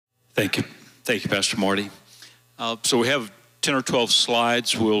Thank you. Thank you, Pastor Marty. So we have 10 or 12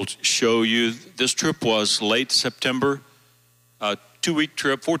 slides we'll show you. This trip was late September, a 2-week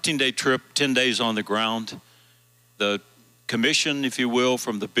trip, 14-day trip, 10 days on the ground. The commission, if you will,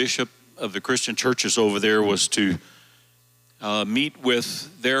 from the bishop of the Christian churches over there was to meet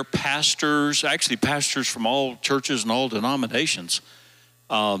with their pastors, actually pastors from all churches and all denominations,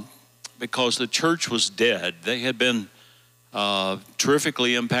 because the church was dead. They had been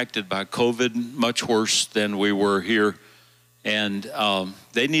terrifically impacted by COVID, much worse than we were here. And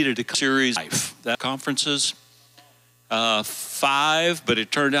they needed a series of conferences, 5, but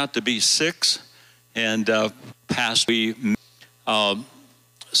it turned out to be 6. And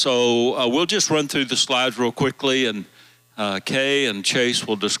so we'll just run through the slides real quickly, and Kay and Chase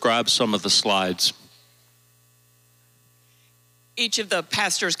will describe some of the slides. Each of the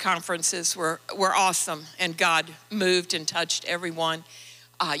pastors' conferences were awesome, and God moved and touched everyone.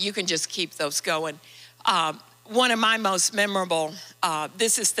 You can just keep those going. One of my most memorable,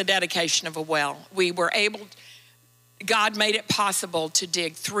 this is the dedication of a well. God made it possible to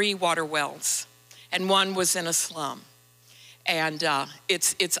dig 3 water wells, and one was in a slum. And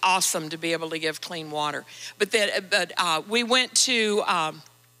it's awesome to be able to give clean water. But we went to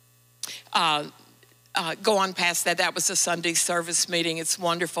go on past that. That was a Sunday service meeting. It's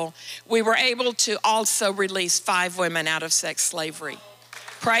wonderful. We were able to also release 5 women out of sex slavery.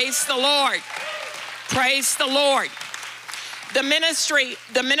 Praise the Lord. Praise the Lord. The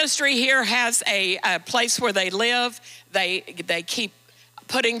ministry here has a place where they live. They keep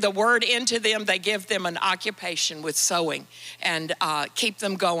putting the word into them. They give them an occupation with sewing and keep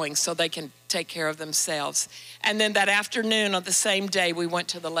them going so they can take care of themselves. And then that afternoon of the same day, we went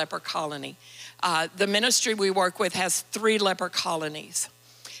to the leper colony. The ministry we work with has 3 leper colonies.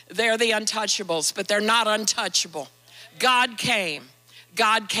 They're the untouchables, but they're not untouchable. God came.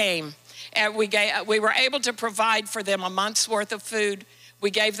 God came. And we were able to provide for them a month's worth of food.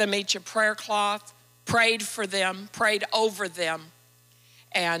 We gave them each a prayer cloth, prayed for them, prayed over them,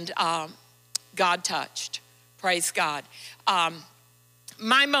 and God touched. Praise God.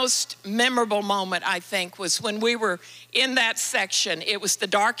 My most memorable moment, I think, was when we were in that section. It was the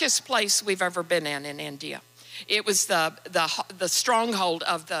darkest place we've ever been in India. It was the stronghold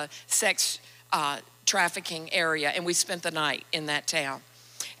of the sex trafficking area, and we spent the night in that town.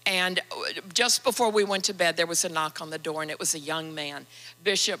 And just before we went to bed, there was a knock on the door, and it was a young man.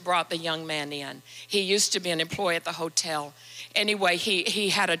 Bishop brought the young man in. He used to be an employee at the hotel. Anyway, he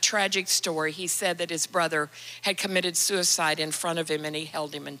had a tragic story. He said that his brother had committed suicide in front of him, and he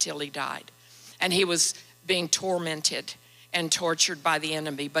held him until he died. And he was being tormented and tortured by the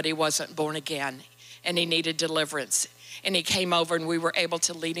enemy, but he wasn't born again, and he needed deliverance. And he came over, and we were able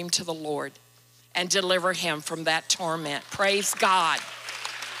to lead him to the Lord and deliver him from that torment. Praise God.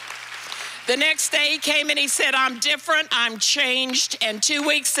 The next day he came and he said, I'm different, I'm changed. And 2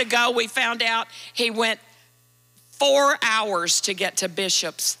 weeks ago we found out he went 4 hours to get to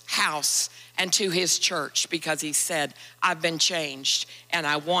Bishop's house and to his church because he said, I've been changed and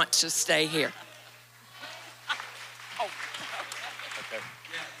I want to stay here. Oh. Okay.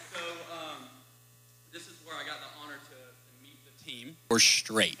 Yeah, so this is where I got the honor to meet the team. We're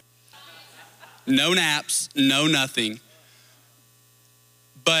straight. No naps, no nothing.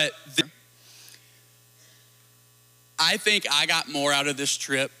 But I think I got more out of this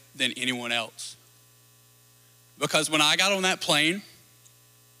trip than anyone else. Because when I got on that plane,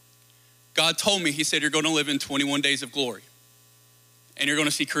 God told me, he said, you're going to live in 21 days of glory. And you're going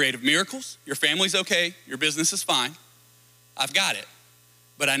to see creative miracles. Your family's okay. Your business is fine. I've got it.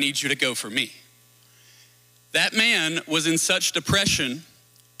 But I need you to go for me. That man was in such depression,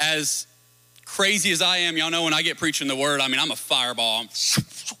 as crazy as I am. Y'all know when I get preaching the word, I mean, I'm a fireball. I'm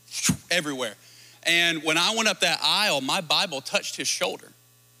everywhere. And when I went up that aisle, my Bible touched his shoulder.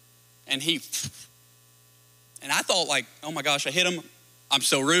 And I thought like, oh my gosh, I hit him. I'm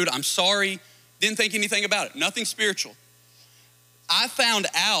so rude, I'm sorry. Didn't think anything about it, nothing spiritual. I found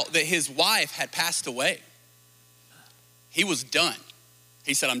out that his wife had passed away. He was done.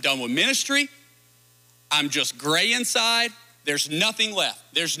 He said, I'm done with ministry. I'm just gray inside. There's nothing left.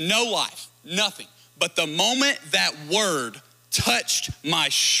 There's no life, nothing. But the moment that word touched my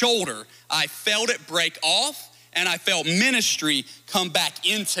shoulder, I felt it break off and I felt ministry come back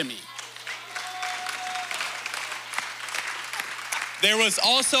into me. There was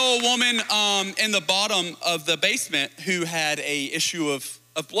also a woman in the bottom of the basement who had a issue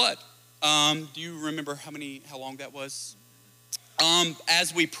of blood. Do you remember how long that was?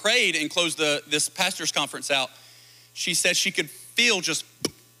 As we prayed and closed this pastor's conference out, she said she could feel just,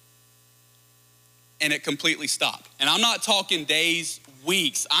 and it completely stopped. And I'm not talking days,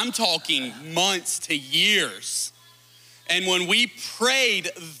 weeks. I'm talking months to years. And when we prayed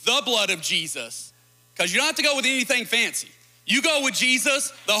the blood of Jesus, because you don't have to go with anything fancy. You go with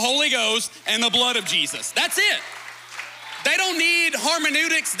Jesus, the Holy Ghost, and the blood of Jesus. That's it. They don't need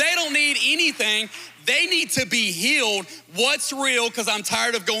hermeneutics. They don't need anything. They need to be healed. What's real? Because I'm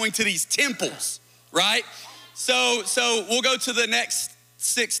tired of going to these temples, right? So we'll go to the next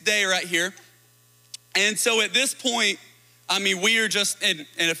 6th day right here. And so at this point, I mean, we are just, and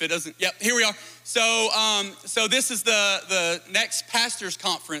if it doesn't, yep, here we are. So this is the next pastor's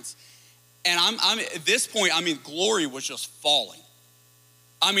conference. And I'm at this point, I mean, glory was just falling.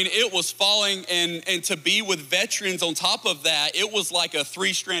 I mean, it was falling, and to be with veterans on top of that, it was like a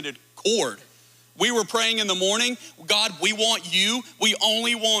 3-stranded cord. We were praying in the morning, God, we want you. We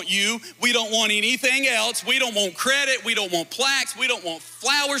only want you. We don't want anything else. We don't want credit. We don't want plaques. We don't want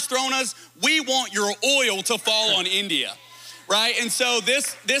flowers thrown us. We want your oil to fall on India, right? And so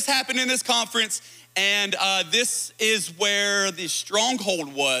this happened in this conference, and this is where the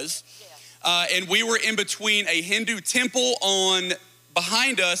stronghold was. And we were in between a Hindu temple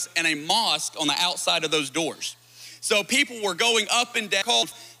behind us and a mosque on the outside of those doors. So people were going up and down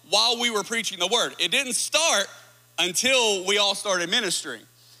while we were preaching the word. It didn't start until we all started ministering.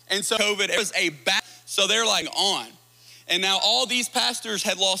 And so COVID was so they're like on. And now all these pastors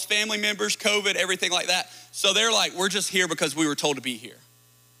had lost family members, COVID, everything like that. So they're like, we're just here because we were told to be here.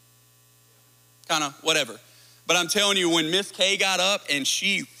 Kind of whatever. But I'm telling you, when Miss Kay got up and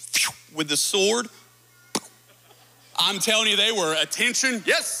she, with the sword, I'm telling you, they were attention.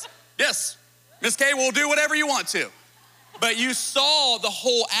 Yes. Miss Kay will do whatever you want to. But you saw the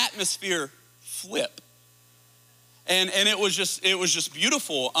whole atmosphere flip. And it was just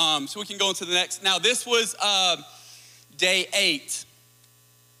beautiful. So we can go into the next. Now this was day 8.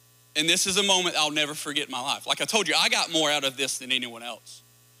 And this is a moment I'll never forget in my life. Like I told you, I got more out of this than anyone else.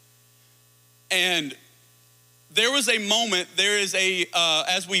 And there was a moment,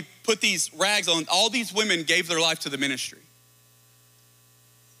 as we put these rags on, all these women gave their life to the ministry.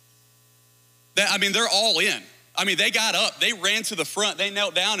 They're all in. I mean, they got up, they ran to the front, they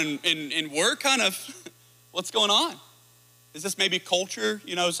knelt down, and we're kind of, what's going on? Is this maybe culture?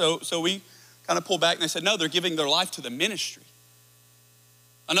 You know, so we kind of pulled back and they said, no, they're giving their life to the ministry.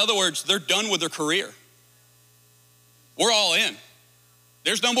 In other words, they're done with their career. We're all in.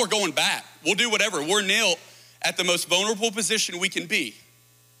 There's no more going back. We'll do whatever. We're knelt at the most vulnerable position we can be.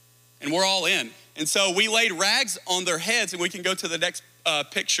 And we're all in. And so we laid rags on their heads, and we can go to the next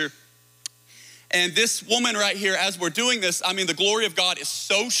picture. And this woman right here, as we're doing this, I mean, the glory of God is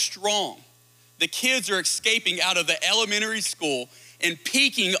so strong. The kids are escaping out of the elementary school and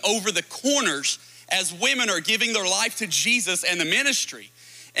peeking over the corners as women are giving their life to Jesus and the ministry.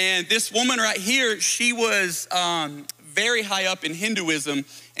 And this woman right here, she was very high up in Hinduism,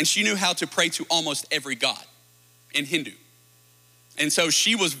 and she knew how to pray to almost every god in Hindu. And so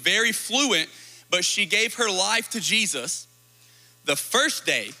she was very fluent, but she gave her life to Jesus the first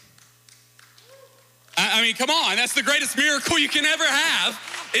day. I mean, come on, that's the greatest miracle you can ever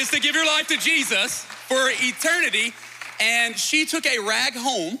have, is to give your life to Jesus for eternity. And she took a rag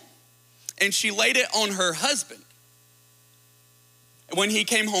home and she laid it on her husband when he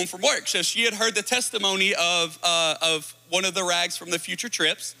came home from work. So she had heard the testimony of one of the rags from the future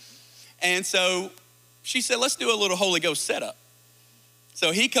trips. And so she said, let's do a little Holy Ghost setup.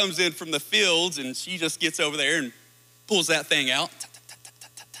 So he comes in from the fields and she just gets over there and pulls that thing out.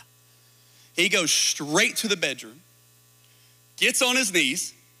 He goes straight to the bedroom, gets on his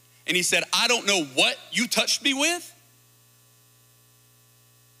knees, and he said, I don't know what you touched me with,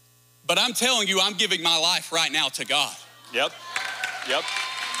 but I'm telling you, I'm giving my life right now to God. Yep.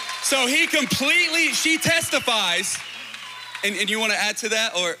 So she testifies, and you want to add to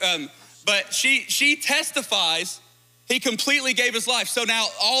that? But she testifies, he completely gave his life. So now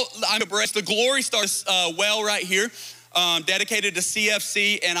the Glory Stars well right here, dedicated to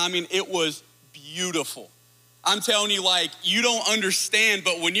CFC, and I mean, it was beautiful. I'm telling you, like, you don't understand,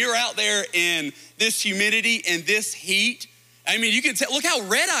 but when you're out there in this humidity and this heat, I mean, you can tell, look how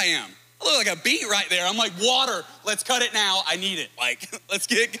red I am. I look like a beet right there. I'm like, water, let's cut it now. I need it. Like, let's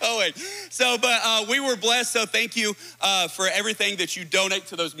get going. So, but we were blessed. So thank you for everything that you donate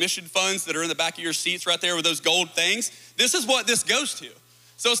to those mission funds that are in the back of your seats right there with those gold things. This is what this goes to.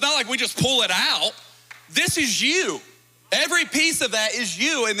 So it's not like we just pull it out. This is you. Every piece of that is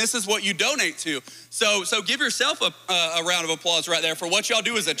you, and this is what you donate to. So give yourself a round of applause right there for what y'all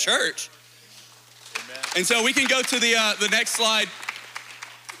do as a church. Amen. And so we can go to the next slide.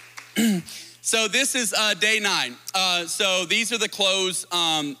 So this is day 9. So these are the clothes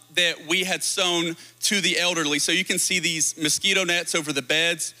that we had sewn to the elderly. So you can see these mosquito nets over the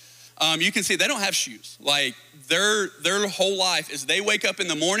beds. You can see they don't have shoes. Like their whole life is they wake up in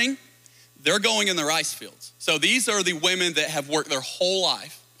the morning, they're going in the rice fields. So these are the women that have worked their whole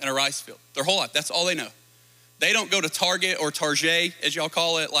life in a rice field. Their whole life, that's all they know. They don't go to Target or Target, as y'all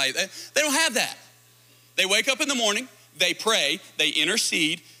call it. Like they don't have that. They wake up in the morning, they pray, they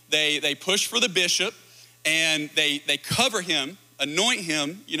intercede, they push for the bishop, and they cover him, anoint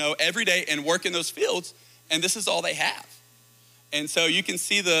him, every day and work in those fields, and this is all they have. And so you can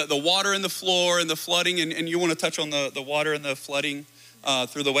see the water in the floor and the flooding, and you want to touch on the water and the flooding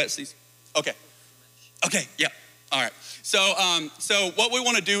through the wet season? Okay, yeah, all right. So what we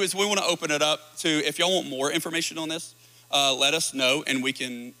want to do is we want to open it up to, if y'all want more information on this, let us know, and we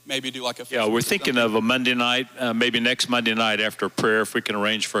can maybe do like a... Yeah, we're thinking of a Monday night, maybe next Monday night after prayer, if we can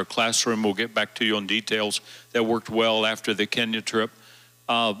arrange for a classroom. We'll get back to you on details. That worked well after the Kenya trip.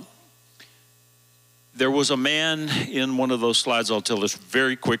 There was a man in one of those slides, I'll tell this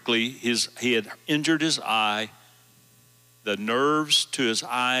very quickly. He had injured his eye. The nerves to his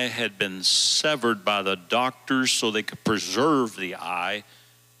eye had been severed by the doctors so they could preserve the eye.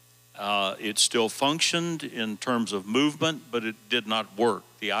 It still functioned in terms of movement, but it did not work.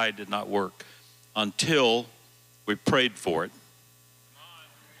 The eye did not work until we prayed for it.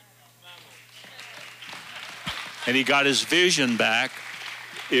 And he got his vision back.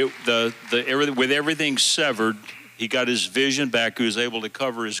 With everything severed, he got his vision back. He was able to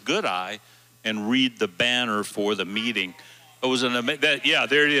cover his good eye and read the banner for the meeting. It was there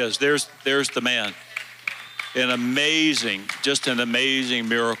it is. There's the man. Just an amazing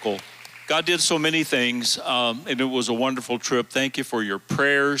miracle. God did so many things, and it was a wonderful trip. Thank you for your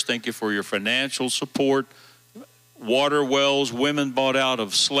prayers. Thank you for your financial support. Water wells, women bought out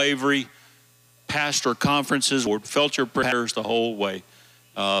of slavery, pastor conferences, felt your prayers the whole way.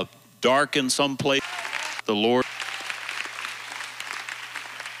 Dark in some place, the Lord.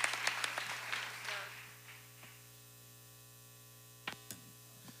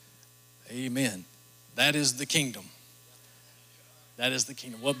 Amen. That is the kingdom. That is the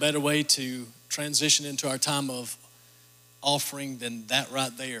kingdom. What better way to transition into our time of offering than that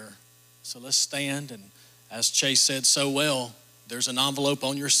right there? So let's stand, and as Chase said so well, there's an envelope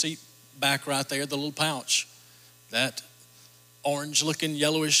on your seat back right there, the little pouch. That orange-looking,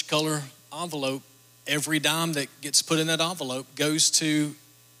 yellowish color envelope, every dime that gets put in that envelope goes to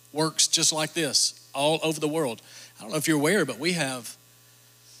works just like this all over the world. I don't know if you're aware, but we have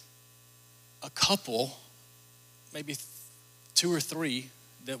a couple, maybe 2 or 3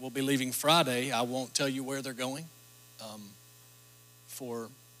 that will be leaving Friday. I won't tell you where they're going for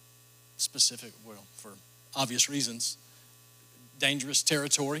obvious reasons. Dangerous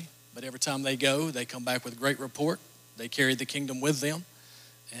territory, but every time they go, they come back with a great report. They carry the kingdom with them.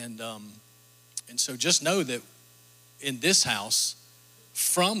 And so just know that in this house,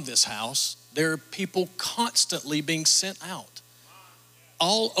 from this house, there are people constantly being sent out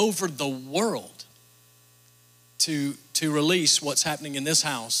all over the world to release what's happening in this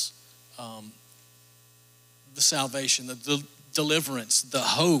house, the salvation, the deliverance, the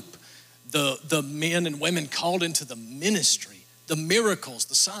hope, the men and women called into the ministry, the miracles,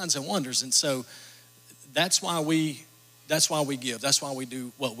 the signs and wonders. And so that's why we give. That's why we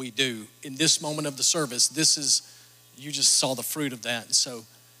do what we do. In this moment of the service, you just saw the fruit of that. And so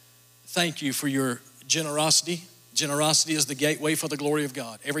thank you for your generosity. Generosity is the gateway for the glory of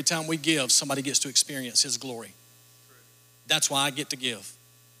God. Every time we give, somebody gets to experience His glory. That's why I get to give.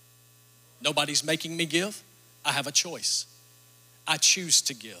 Nobody's making me give. I have a choice. I choose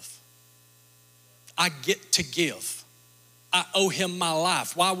to give. I get to give. I owe Him my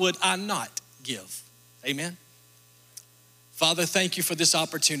life. Why would I not give? Amen. Father, thank you for this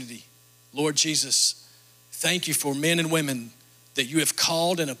opportunity. Lord Jesus, thank you for men and women that you have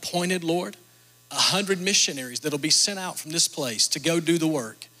called and appointed, Lord. 100 missionaries that'll be sent out from this place to go do the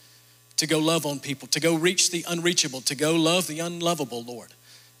work, to go love on people, to go reach the unreachable, to go love the unlovable, Lord.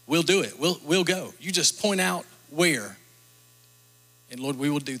 We'll do it. We'll go. You just point out where. And Lord, we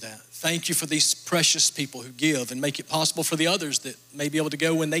will do that. Thank you for these precious people who give and make it possible for the others that may be able to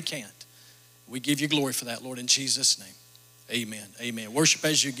go when they can't. We give you glory for that, Lord, in Jesus' name. Amen. Amen. Worship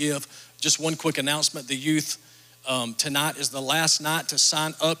as you give. Just one quick announcement. The youth, tonight is the last night to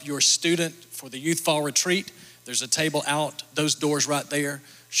sign up your student for the Youth Fall Retreat. There's a table out those doors right there.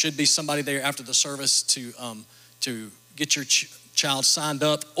 Should be somebody there after the service to get your child signed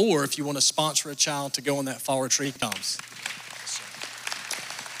up, or if you want to sponsor a child to go on that fall retreat, comes.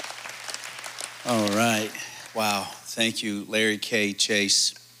 All right. Wow. Thank you, Larry K.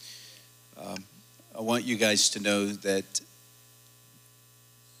 Chase. want you guys to know that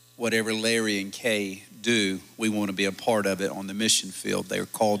whatever Larry and Kay do, we want to be a part of it on the mission field. They're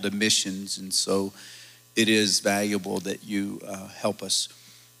called to missions, and so it is valuable that you help us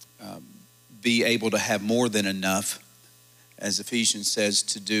be able to have more than enough, as Ephesians says,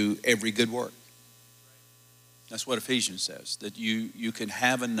 to do every good work. That's what Ephesians says, that you can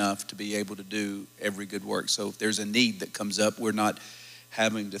have enough to be able to do every good work. So if there's a need that comes up, we're not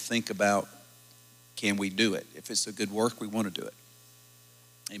having to think about, can we do it? If it's a good work, we want to do it.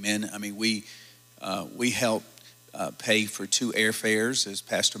 Amen. I mean, we help pay for 2 airfares, as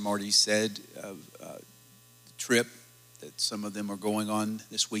Pastor Marty said, the trip that some of them are going on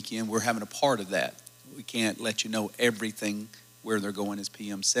this weekend. We're having a part of that. We can't let you know everything where they're going, as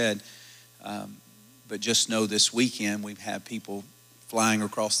PM said. But just know this weekend we've had people flying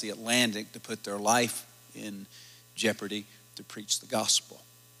across the Atlantic to put their life in jeopardy to preach the gospel.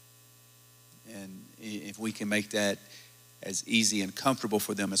 And if we can make that as easy and comfortable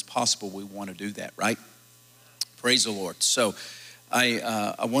for them as possible, we want to do that, right? Praise the Lord. So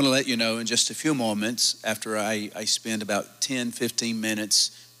I want to let you know in just a few moments, after I spend about 10, 15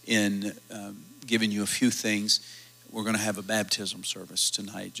 minutes in giving you a few things, we're going to have a baptism service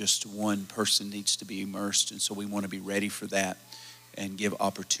tonight. Just one person needs to be immersed, and so we want to be ready for that and give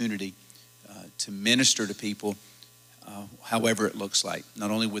opportunity to minister to people however it looks like.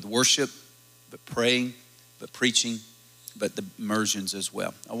 Not only with worship, but praying, but preaching, but the immersions as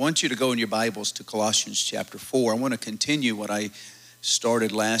well. I want you to go in your Bibles to Colossians chapter 4. I want to continue what I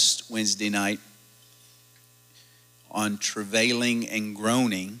started last Wednesday night on travailing and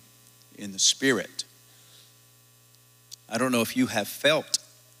groaning in the Spirit. I don't know if you have felt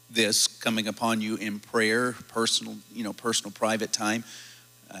this coming upon you in prayer, personal, private time,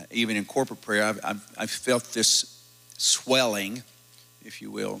 even in corporate prayer. I've felt this swelling, if you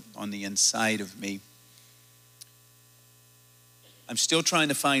will, on the inside of me. I'm still trying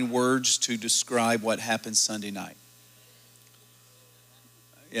to find words to describe what happened Sunday night.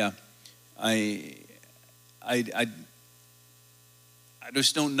 Yeah, I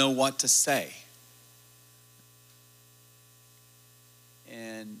just don't know what to say.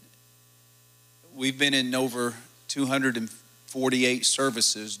 And we've been in over 248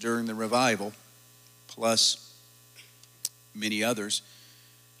 services during the revival, plus many others.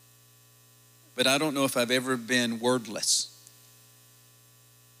 But I don't know if I've ever been wordless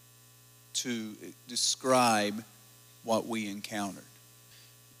to describe what we encountered.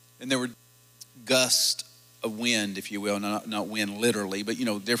 And there were gusts of wind, if you will, not wind literally, but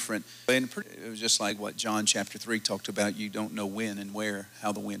different. And it was just like what John chapter 3 talked about. You don't know when and where,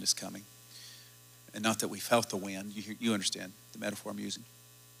 how the wind is coming. And not that we felt the wind. You understand the metaphor I'm using.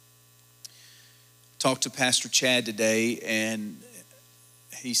 Talked to Pastor Chad today, and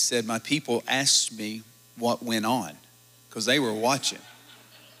he said, my people asked me what went on because they were watching.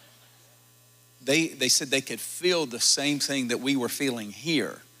 They said they could feel the same thing that we were feeling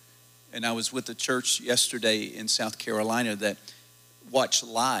here. And I was with the church yesterday in South Carolina that watched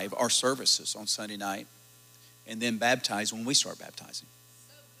live our services on Sunday night and then baptize when we start baptizing.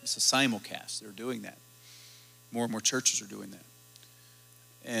 It's a simulcast. They're doing that. More and more churches are doing that.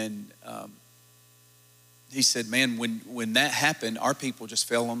 And he said, man, when that happened, our people just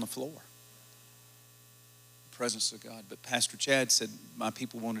fell on the floor. The presence of God. But Pastor Chad said, my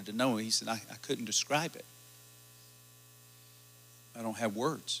people wanted to know. He said, I couldn't describe it. I don't have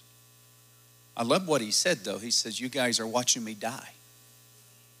words. I love what he said, though. He says, you guys are watching me die.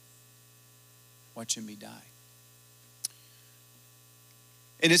 Watching me die.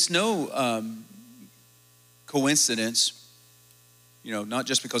 And it's no coincidence, not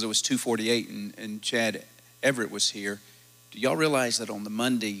just because it was 248 and Chad Everett was here. Do y'all realize that on the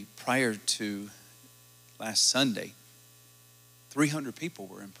Monday prior to last Sunday, 300 people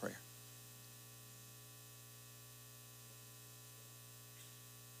were in prayer?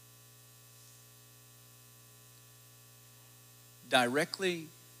 Directly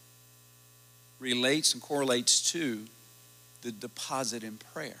relates and correlates to the deposit in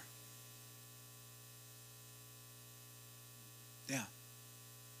prayer. Yeah.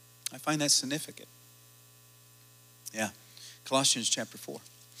 I find that significant. Yeah. Colossians chapter 4.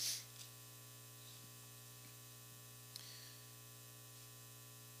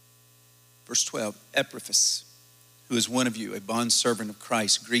 Verse 12, Epaphras, who is one of you, a bondservant of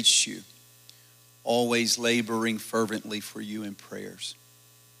Christ, greets you, always laboring fervently for you in prayers,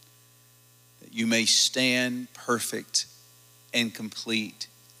 that you may stand perfect and complete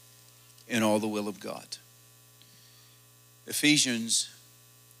in all the will of God. Ephesians,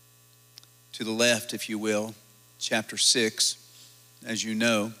 to the left, if you will, chapter 6, as you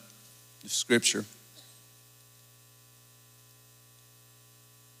know, the scripture,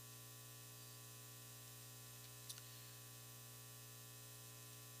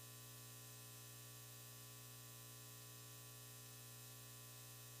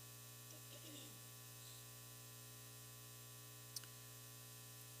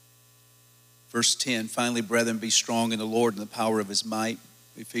 Verse 10, finally, brethren, be strong in the Lord and the power of his might.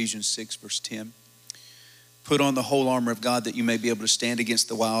 Ephesians 6, verse 10. Put on the whole armor of God that you may be able to stand against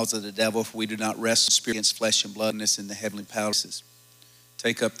the wiles of the devil, for we do not wrestle against flesh and blood, in the heavenly palaces.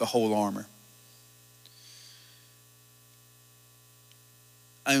 Take up the whole armor.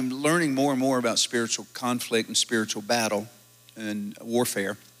 I'm learning more and more about spiritual conflict and spiritual battle and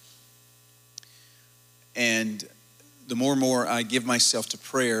warfare. And the more and more I give myself to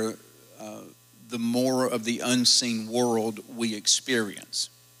prayer, the more of the unseen world we experience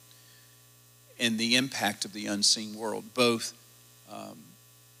and the impact of the unseen world, both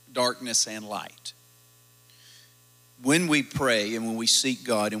darkness and light. When we pray and when we seek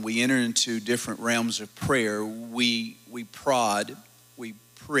God and we enter into different realms of prayer, we prod, we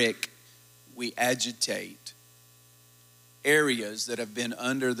prick, we agitate areas that have been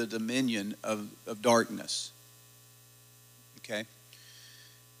under the dominion of darkness. Okay?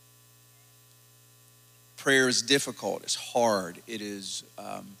 Prayer is difficult, it's hard, it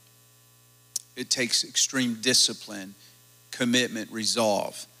takes extreme discipline, commitment,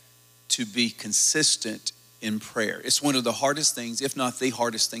 resolve to be consistent in prayer. It's one of the hardest things, if not the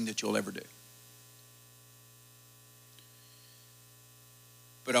hardest thing that you'll ever do.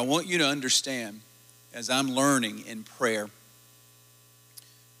 But I want you to understand, as I'm learning in prayer,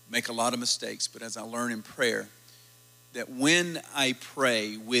 make a lot of mistakes, but as I learn in prayer, that when I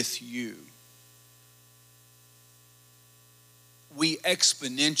pray with you, we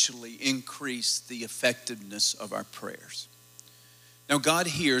exponentially increase the effectiveness of our prayers. Now, God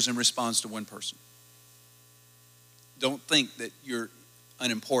hears and responds to one person. Don't think that you're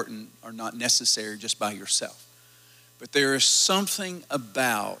unimportant or not necessary just by yourself. But there is something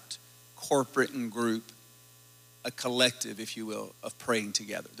about corporate and group, a collective, if you will, of praying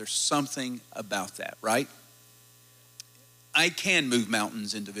together. There's something about that, right? I can move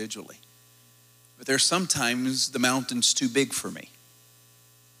mountains individually, but there's sometimes the mountain's too big for me,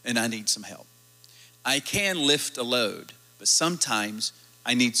 and I need some help. I can lift a load, but sometimes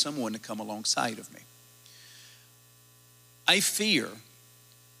I need someone to come alongside of me. I fear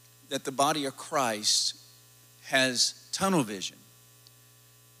that the body of Christ has tunnel vision,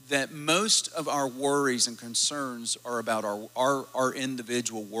 that most of our worries and concerns are about our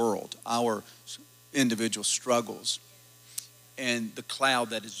individual world, our individual struggles, and the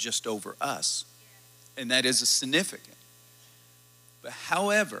cloud that is just over us. And that is a significant. But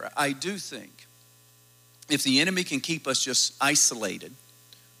however, I do think if the enemy can keep us just isolated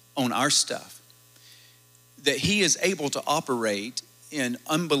on our stuff, that he is able to operate in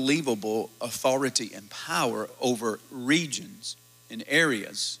unbelievable authority and power over regions and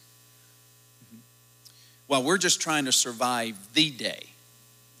areas while we're just trying to survive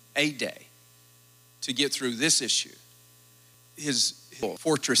a day to get through this issue. His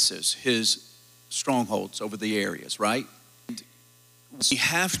fortresses, his strongholds over the areas, right? And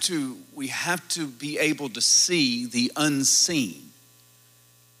we have to be able to see the unseen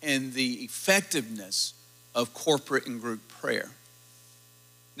and the effectiveness of corporate and group prayer.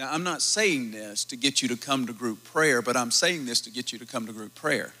 Now, I'm not saying this to get you to come to group prayer, but I'm saying this to get you to come to group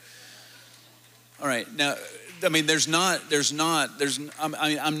prayer. All right. Now, I mean,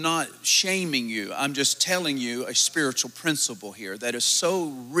 I'm not shaming you. I'm just telling you a spiritual principle here that is so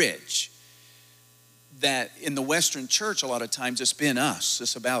rich that in the Western church, a lot of times it's been us.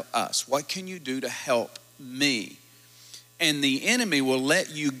 It's about us. What can you do to help me? And the enemy will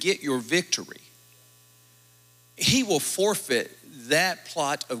let you get your victory. He will forfeit that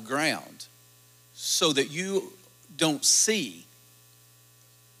plot of ground so that you don't see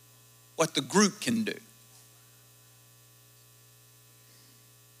what the group can do.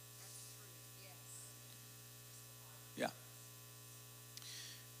 Yeah.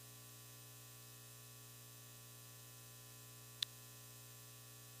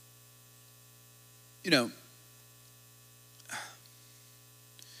 You know,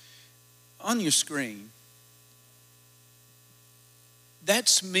 on your screen,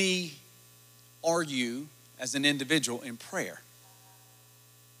 that's me or you as an individual in prayer.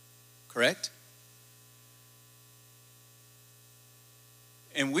 Correct?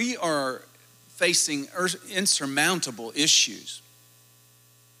 And we are facing insurmountable issues.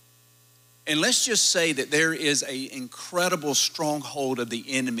 And let's just say that there is an incredible stronghold of the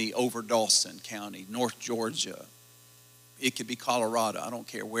enemy over Dawson County, North Georgia. It could be Colorado, I don't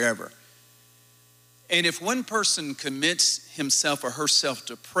care, wherever. And if one person commits himself or herself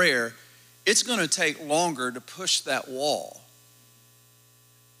to prayer, it's going to take longer to push that wall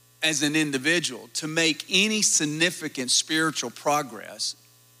as an individual to make any significant spiritual progress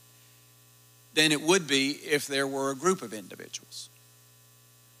than it would be if there were a group of individuals.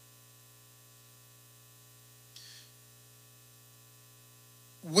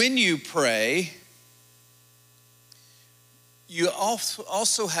 when you pray, you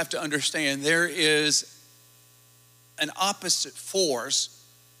also have to understand there is an opposite force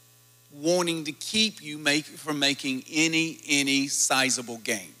wanting to keep you from making any sizable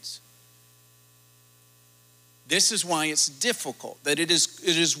gains. This is why it's difficult, that it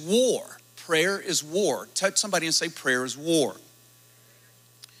is war. Prayer is war. Touch somebody and say, prayer is war.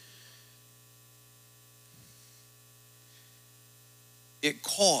 It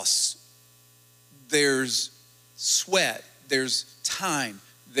costs. There's sweat, there's time,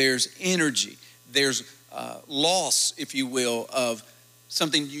 there's energy, there's loss, if you will, of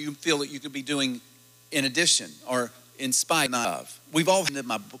something you feel that you could be doing in addition or in spite of. We've all had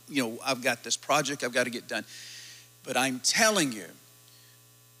I've got this project I've got to get done. But I'm telling you,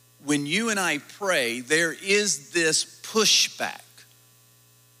 when you and I pray, there is this pushback.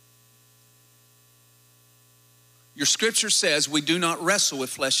 Your scripture says we do not wrestle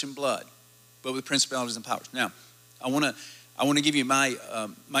with flesh and blood, but with principalities and powers. Now, I want to give you my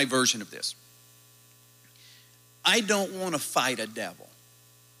version of this. I don't want to fight a devil,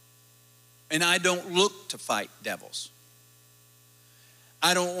 and I don't look to fight devils.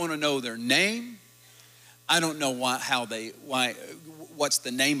 I don't want to know their name. I don't know what's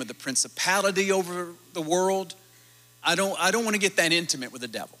the name of the principality over the world. I don't want to get that intimate with the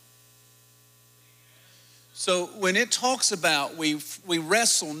devil. So when it talks about we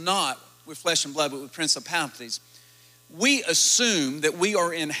wrestle not with flesh and blood, but with principalities, we assume that we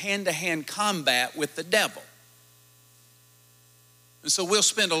are in hand-to-hand combat with the devil. And so we'll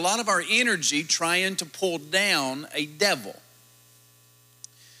spend a lot of our energy trying to pull down a devil.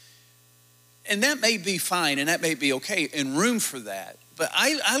 And that may be fine and that may be okay and room for that. But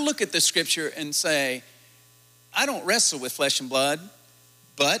I look at the scripture and say, I don't wrestle with flesh and blood,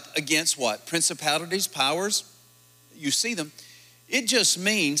 but against what? Principalities, powers, you see them. It just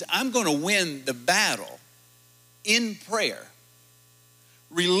means I'm going to win the battle in prayer,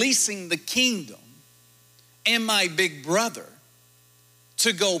 releasing the kingdom and my big brother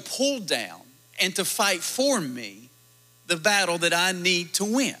to go pull down and to fight for me the battle that I need to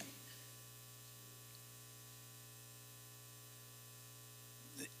win.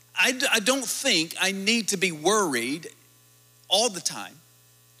 I don't think I need to be worried all the time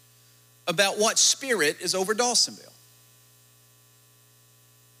about what spirit is over Dawsonville.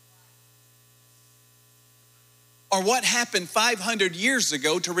 Or what happened 500 years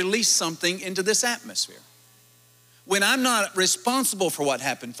ago to release something into this atmosphere. When I'm not responsible for what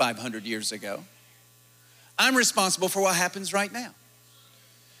happened 500 years ago, I'm responsible for what happens right now.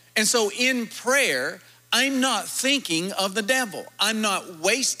 And so in prayer, I'm not thinking of the devil. I'm not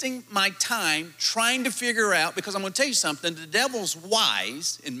wasting my time trying to figure out, because I'm going to tell you something, the devil's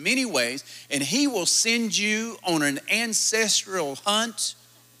wise in many ways, and he will send you on an ancestral hunt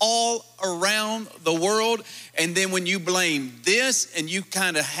all around the world. And then when you blame this and you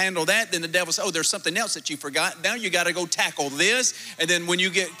kind of handle that, then the devil says, oh, there's something else that you forgot. Now you got to go tackle this. And then when you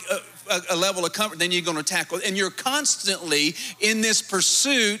get a level of comfort, then you're going to tackle it. And you're constantly in this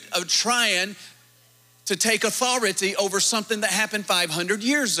pursuit of trying to take authority over something that happened 500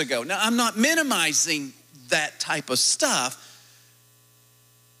 years ago. Now, I'm not minimizing that type of stuff,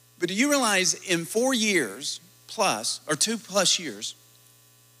 but do you realize in 4 years plus, or 2+ years,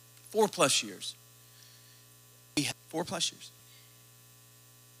 4+ years, 4+ years,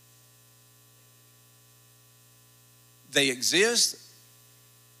 they exist,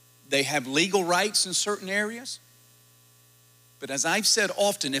 they have legal rights in certain areas. But as I've said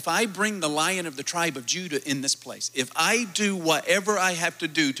often, if I bring the Lion of the tribe of Judah in this place, if I do whatever I have to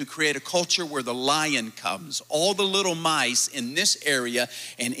do to create a culture where the lion comes, all the little mice in this area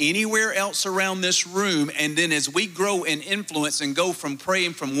and anywhere else around this room, and then as we grow in influence and go from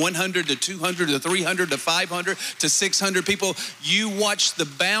praying from 100 to 200 to 300 to 500 to 600 people, you watch the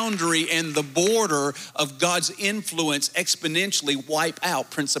boundary and the border of God's influence exponentially wipe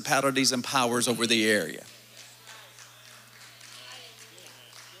out principalities and powers over the area.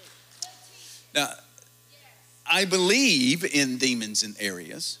 Now, I believe in demons in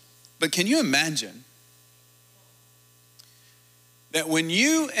areas, but can you imagine that when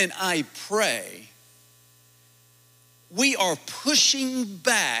you and I pray, we are pushing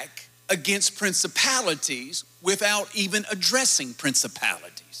back against principalities without even addressing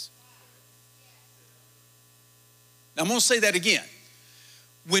principalities? Now, I'm going to say that again.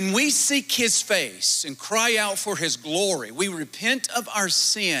 When we seek his face and cry out for his glory, we repent of our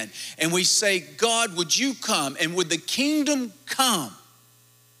sin and we say, God, would you come, and would the kingdom come?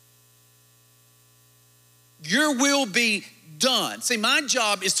 Your will be done. See, my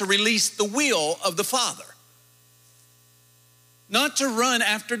job is to release the will of the Father. not to run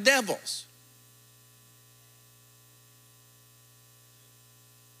after devils.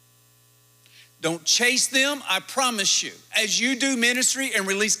 Don't chase them. I promise you, as you do ministry and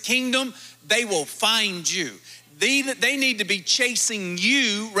release kingdom, they will find you. They need to be chasing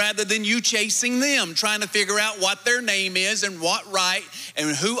you rather than you chasing them, trying to figure out what their name is and what right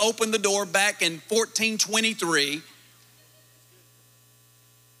and who opened the door back in 1423.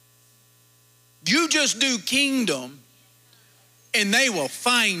 You just do kingdom and they will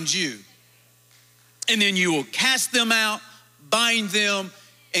find you. And then you will cast them out, bind them,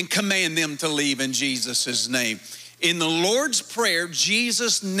 and command them to leave in Jesus' name. In the Lord's Prayer,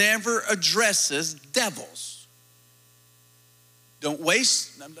 Jesus never addresses devils. Don't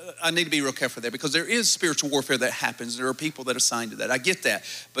waste, I need to be real careful there because there is spiritual warfare that happens. There are people that are assigned to that. I get that.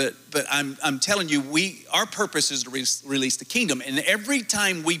 But I'm telling you, our purpose is to release the kingdom. And every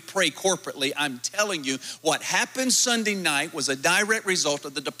time we pray corporately, I'm telling you, what happened Sunday night was a direct result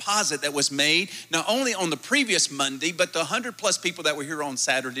of the deposit that was made, not only on the previous Monday, but the 100 plus people that were here on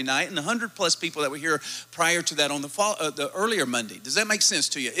Saturday night and the 100 plus people that were here prior to that on the earlier Monday. Does that make sense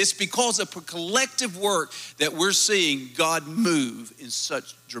to you? It's because of a collective work that we're seeing God move in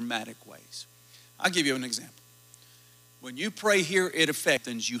such dramatic ways. I'll give you an example. When you pray here, it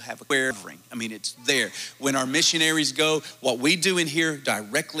affects you have a prayer covering. I mean, it's there. When our missionaries go, what we do in here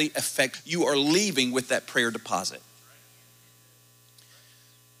directly affects. You are leaving with that prayer deposit.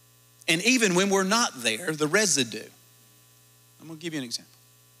 And even when we're not there, the residue. I'm going to give you an example.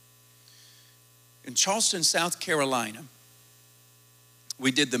 In Charleston, South Carolina,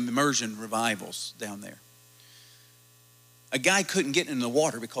 we did the immersion revivals down there. A guy couldn't get in the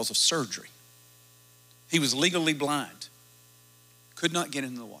water because of surgery. He was legally blind, could not get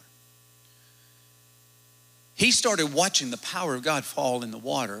into the water. He started watching the power of God fall in the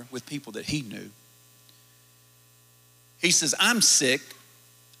water with people that he knew. He says, I'm sick,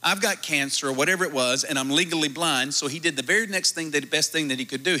 I've got cancer or whatever it was, and I'm legally blind. So he did the very next thing, the best thing that he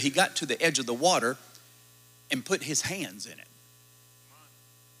could do. He got to the edge of the water and put his hands in it.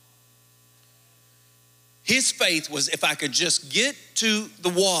 His faith was, if I could just get to the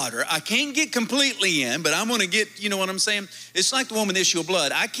water, I can't get completely in, but I'm going to get, you know what I'm saying? It's like the woman with the issue of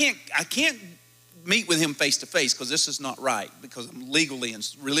blood. I can't meet with him face to face because this is not right because I'm legally and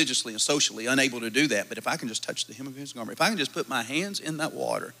religiously and socially unable to do that. But if I can just touch the hem of his garment, if I can just put my hands in that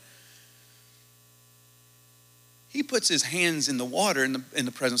water, he puts his hands in the water and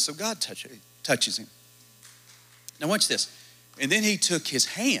the presence of God touches him. Now watch this. And then he took his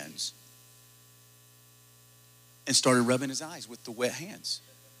hands and started rubbing his eyes with the wet hands.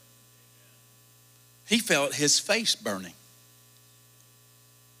 He felt his face burning.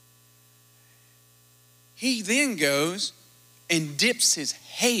 He then goes and dips his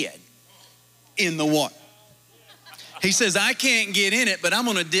head in the water. He says, I can't get in it, but I'm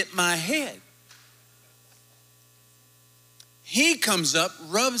going to dip my head. He comes up,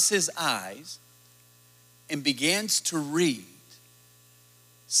 rubs his eyes, and begins to read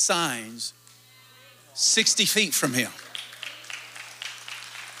signs 60 feet from him.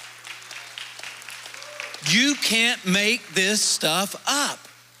 You can't make this stuff up.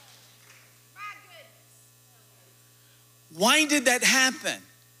 Why did that happen?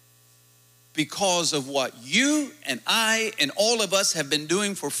 Because of what you and I and all of us have been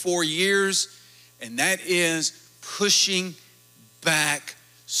doing for 4 years, and that is pushing back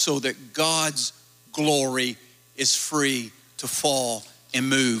so that God's glory is free to fall and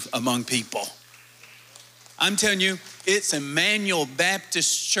move among people. I'm telling you, it's Emmanuel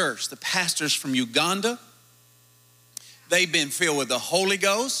Baptist Church. The pastors from Uganda, they've been filled with the Holy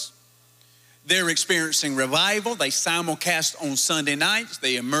Ghost. They're experiencing revival. They simulcast on Sunday nights.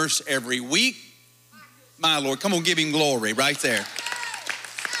 They immerse every week. My Lord, come on, give him glory right there.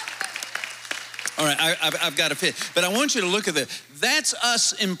 All right, I've got to fit. But I want you to look at this. That's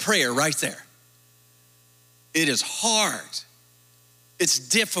us in prayer right there. It is hard. It's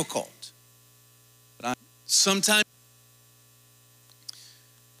difficult. Sometimes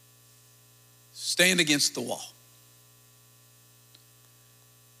stand against the wall.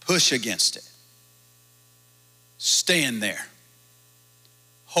 Push against it. Stand there.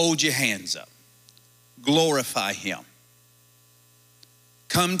 Hold your hands up. Glorify him.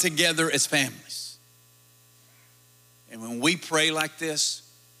 Come together as families. And when we pray like this,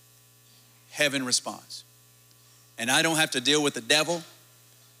 heaven responds. And I don't have to deal with the devil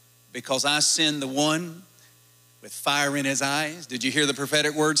because I send the one with fire in his eyes. Did you hear the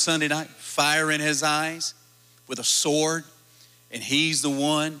prophetic word Sunday night? Fire in his eyes with a sword. And he's the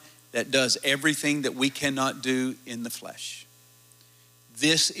one that does everything that we cannot do in the flesh.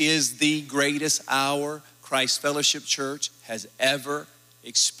 This is the greatest hour Christ Fellowship Church has ever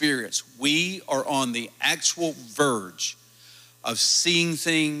experienced. We are on the actual verge of seeing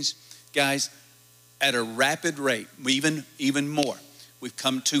things, guys, at a rapid rate, even more. We've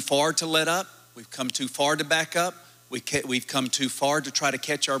come too far to let up. We've come too far to back up. We've come too far to try to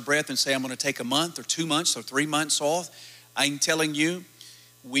catch our breath and say, I'm going to take a month or 2 months or 3 months off. I'm telling you,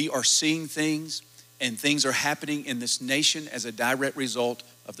 we are seeing things, and things are happening in this nation as a direct result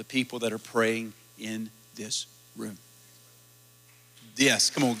of the people that are praying in this room. Yes,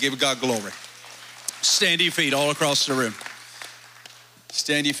 come on, give God glory. Stand to your feet all across the room.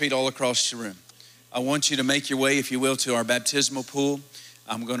 Stand to your feet all across the room. I want you to make your way, if you will, to our baptismal pool.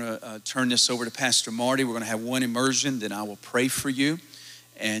 I'm going to turn this over to Pastor Marty. We're going to have one immersion, then I will pray for you,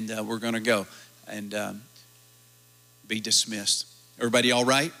 and we're going to go and be dismissed. Everybody all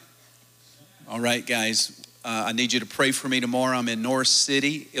right? All right, guys. I need you to pray for me tomorrow. I'm in North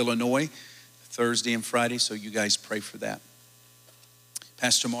City, Illinois, Thursday and Friday, so you guys pray for that.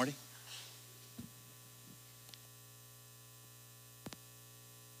 Pastor Marty?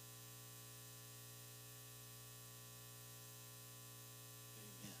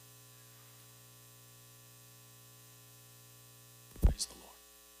 Praise the Lord.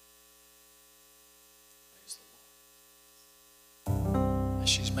 Praise the Lord. As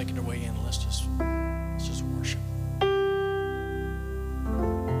she's making her way in, let's just worship.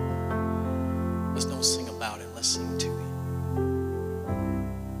 Let's don't sing about it. Let's sing to Him.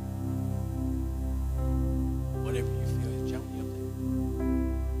 Whatever you feel, Johnny up there.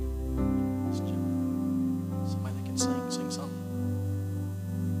 It's Johnny. Somebody that can sing something.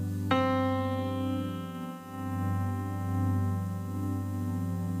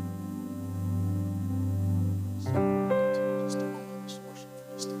 Just a moment, just worship for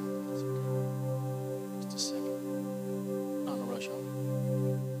just a moment. That's okay. Just a second. Not in a rush, are we?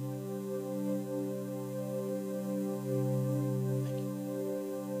 Thank you.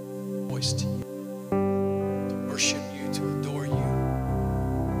 Voice to you, to worship you, to adore you,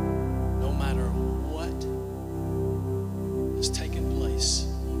 no matter what has taken place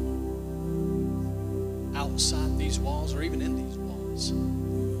outside these walls or even in these walls.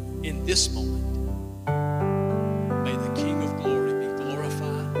 In this moment, may the King of Glory be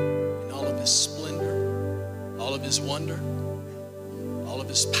glorified in all of His splendor, all of His wonder, all of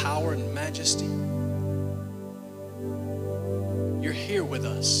His power and majesty. You're here with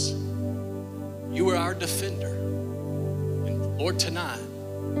us. You are our defender. And Lord, tonight,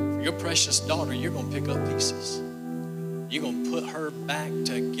 for your precious daughter, you're going to pick up pieces. You're going to put her back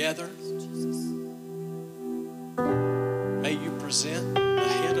together. May you present the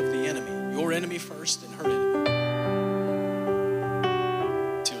head of the enemy, your enemy first and her enemy,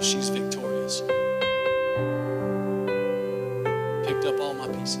 till she's victorious. Picked up all my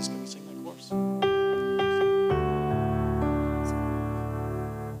pieces. Can we sing that chorus?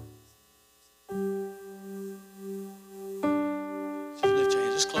 Just lift your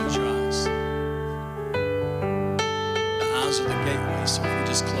hand. Just close your eyes. The eyes are the gateway, so if we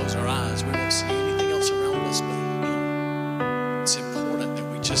just close our eyes, we won't see anything else around us but Him. It's important that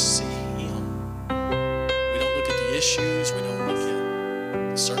we just see Him. We don't look at the issues. We don't look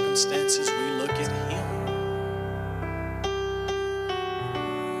at the circumstances. We look at Him.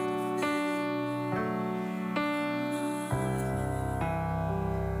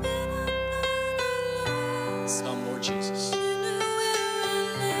 Come, Lord Jesus. Come,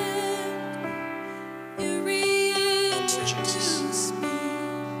 Lord Jesus.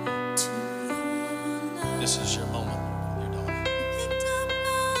 This is your moment, Lord, with your daughter.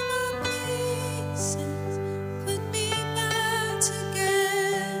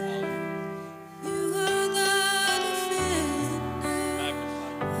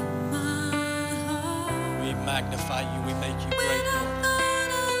 We magnify you. We make you great, Lord.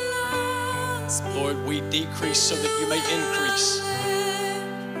 Lord, we decrease so that you may increase.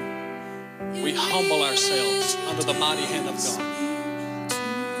 We humble ourselves under the mighty hand of God.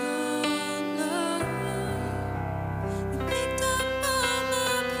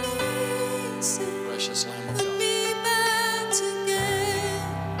 Precious Lamb of God.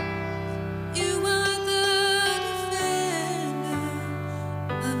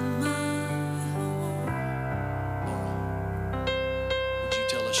 Would you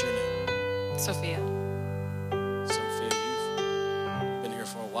tell us your name? Sophia. Sophia, you've been here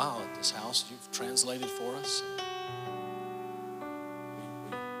for a while at this house. You've translated for us.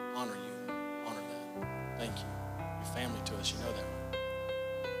 We honor you, honor that. Thank you. You're family to us, you know that, right?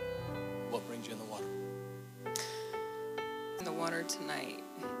 What brings you in the water? In the water tonight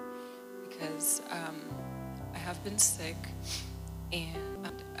because I have been sick and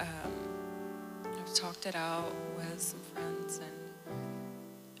I've talked it out with some friends, and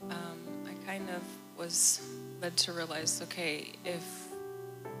I kind of was led to realize, okay, if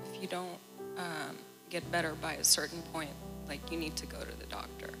you don't get better by a certain point, like you need to go to the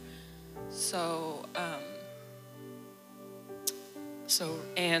doctor. So,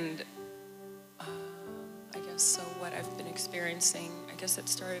 I guess so. What I've been experiencing, I guess it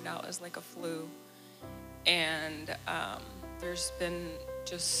started out as like a flu, and there's been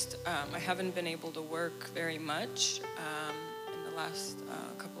just I haven't been able to work very much in the last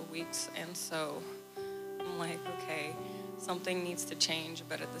couple of weeks, and so I'm like, okay, something needs to change,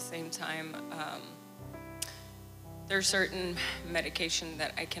 but at the same time, there's certain medication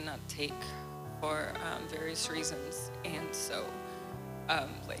that I cannot take for various reasons, and so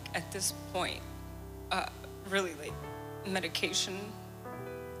like at this point, really like medication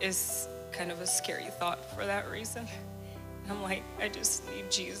is kind of a scary thought for that reason. And I'm like, I just need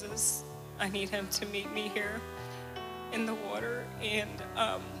Jesus. I need him to meet me here in the water, and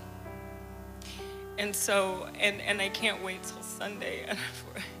so I can't wait till Sunday. And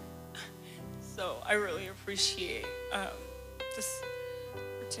so I really appreciate this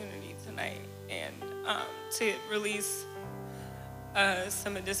opportunity tonight, and to release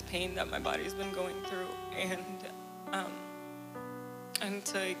some of this pain that my body's been going through, and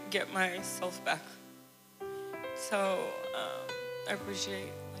to get myself back. So I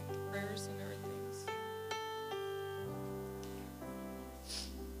appreciate like the prayers and everything.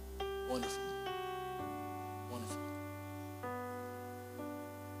 Wonderful. Wonderful.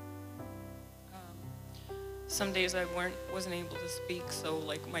 Some days I wasn't able to speak, so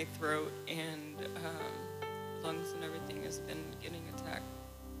like my throat and lungs and everything has been getting attacked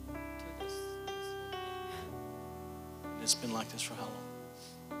through this whole thing. It's been like this for how long?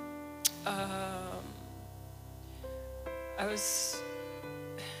 I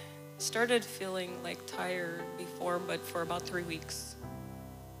started feeling like tired before, but for about 3 weeks.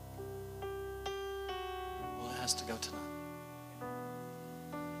 Well, it has to go tonight.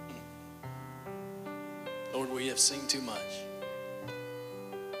 Lord, we have seen too much.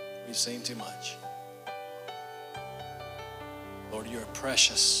 We've seen too much. Lord, you're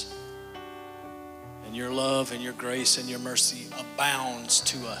precious, and your love and your grace and your mercy abounds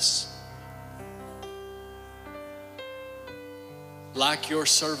to us. Like your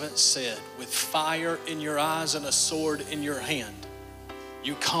servant said, with fire in your eyes and a sword in your hand,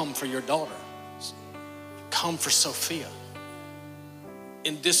 you come for your daughter. You come for Sophia.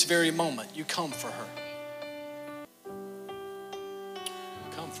 In this very moment, you come for her.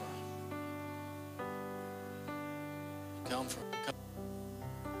 Come for her. Come for her.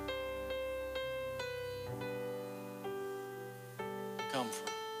 Come for her.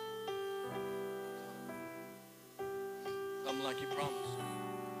 Come like you promised.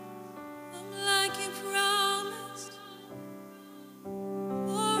 Come like you promised.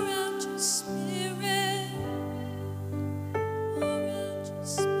 Pour out your spirit. Pour out your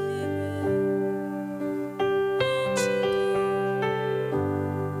spirit. Won't you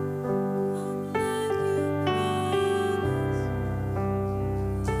come like you promised?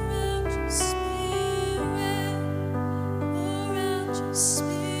 Pour out your spirit. Pour out your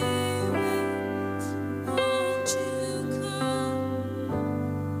spirit. Won't you come?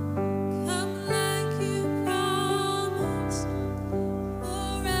 Come like you promised.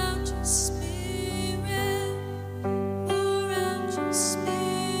 Pour out your spirit. Pour out your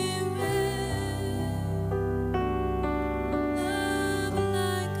spirit. Love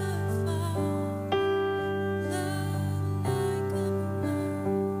like a father. Love like a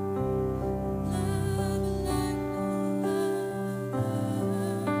mother. Love like no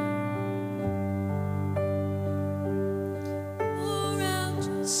other. Pour out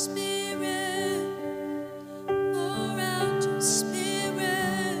your spirit. Pour out your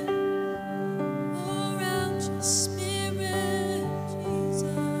spirit. Pour out your spirit, Jesus.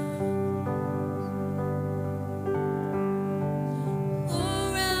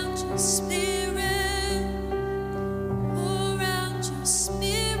 Pour out your spirit. Pour out your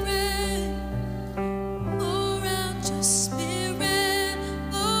spirit. Pour out your spirit,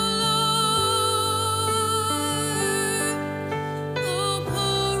 oh Lord. Oh,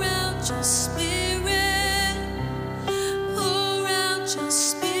 pour out your spirit. Pour out your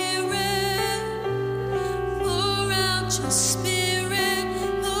spirit. Pour out your spirit,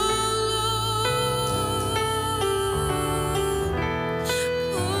 oh Lord.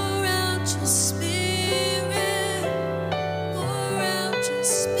 Pour out your spirit. Pour out your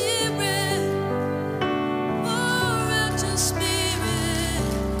spirit. Pour out your spirit,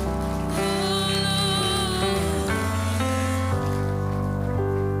 oh Lord.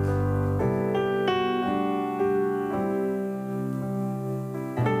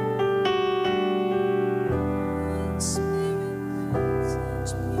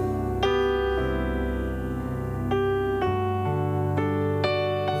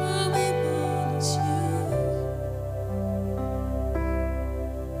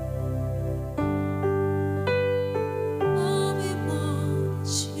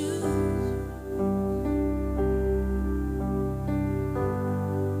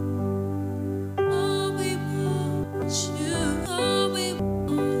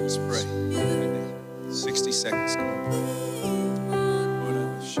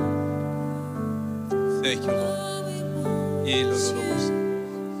 Thank you, Lord.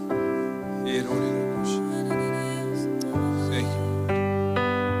 Thank you.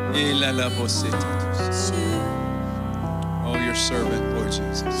 Oh, your servant, Lord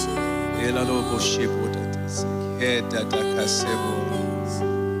Jesus.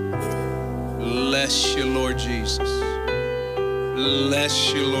 Bless you, Lord Jesus.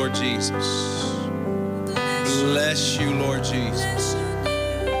 Bless you, Lord Jesus. Bless you, Lord Jesus.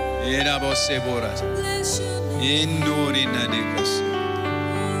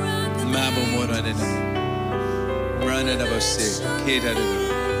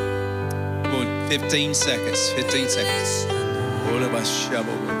 Go 15 seconds. 15 seconds.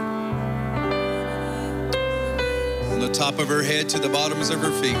 From the top of her head to the bottoms of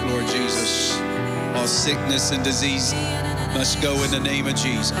her feet, Lord Jesus. All sickness and disease must go in the name of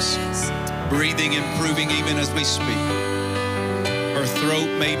Jesus. Breathing improving even as we speak. Her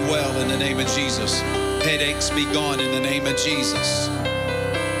throat made well in the name of Jesus. Headaches be gone in the name of Jesus.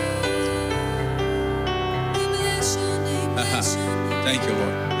 Thank you,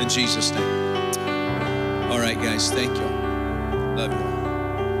 Lord. In Jesus' name. All right, guys. Thank you. Love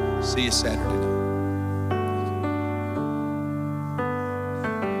you. See you Saturday night.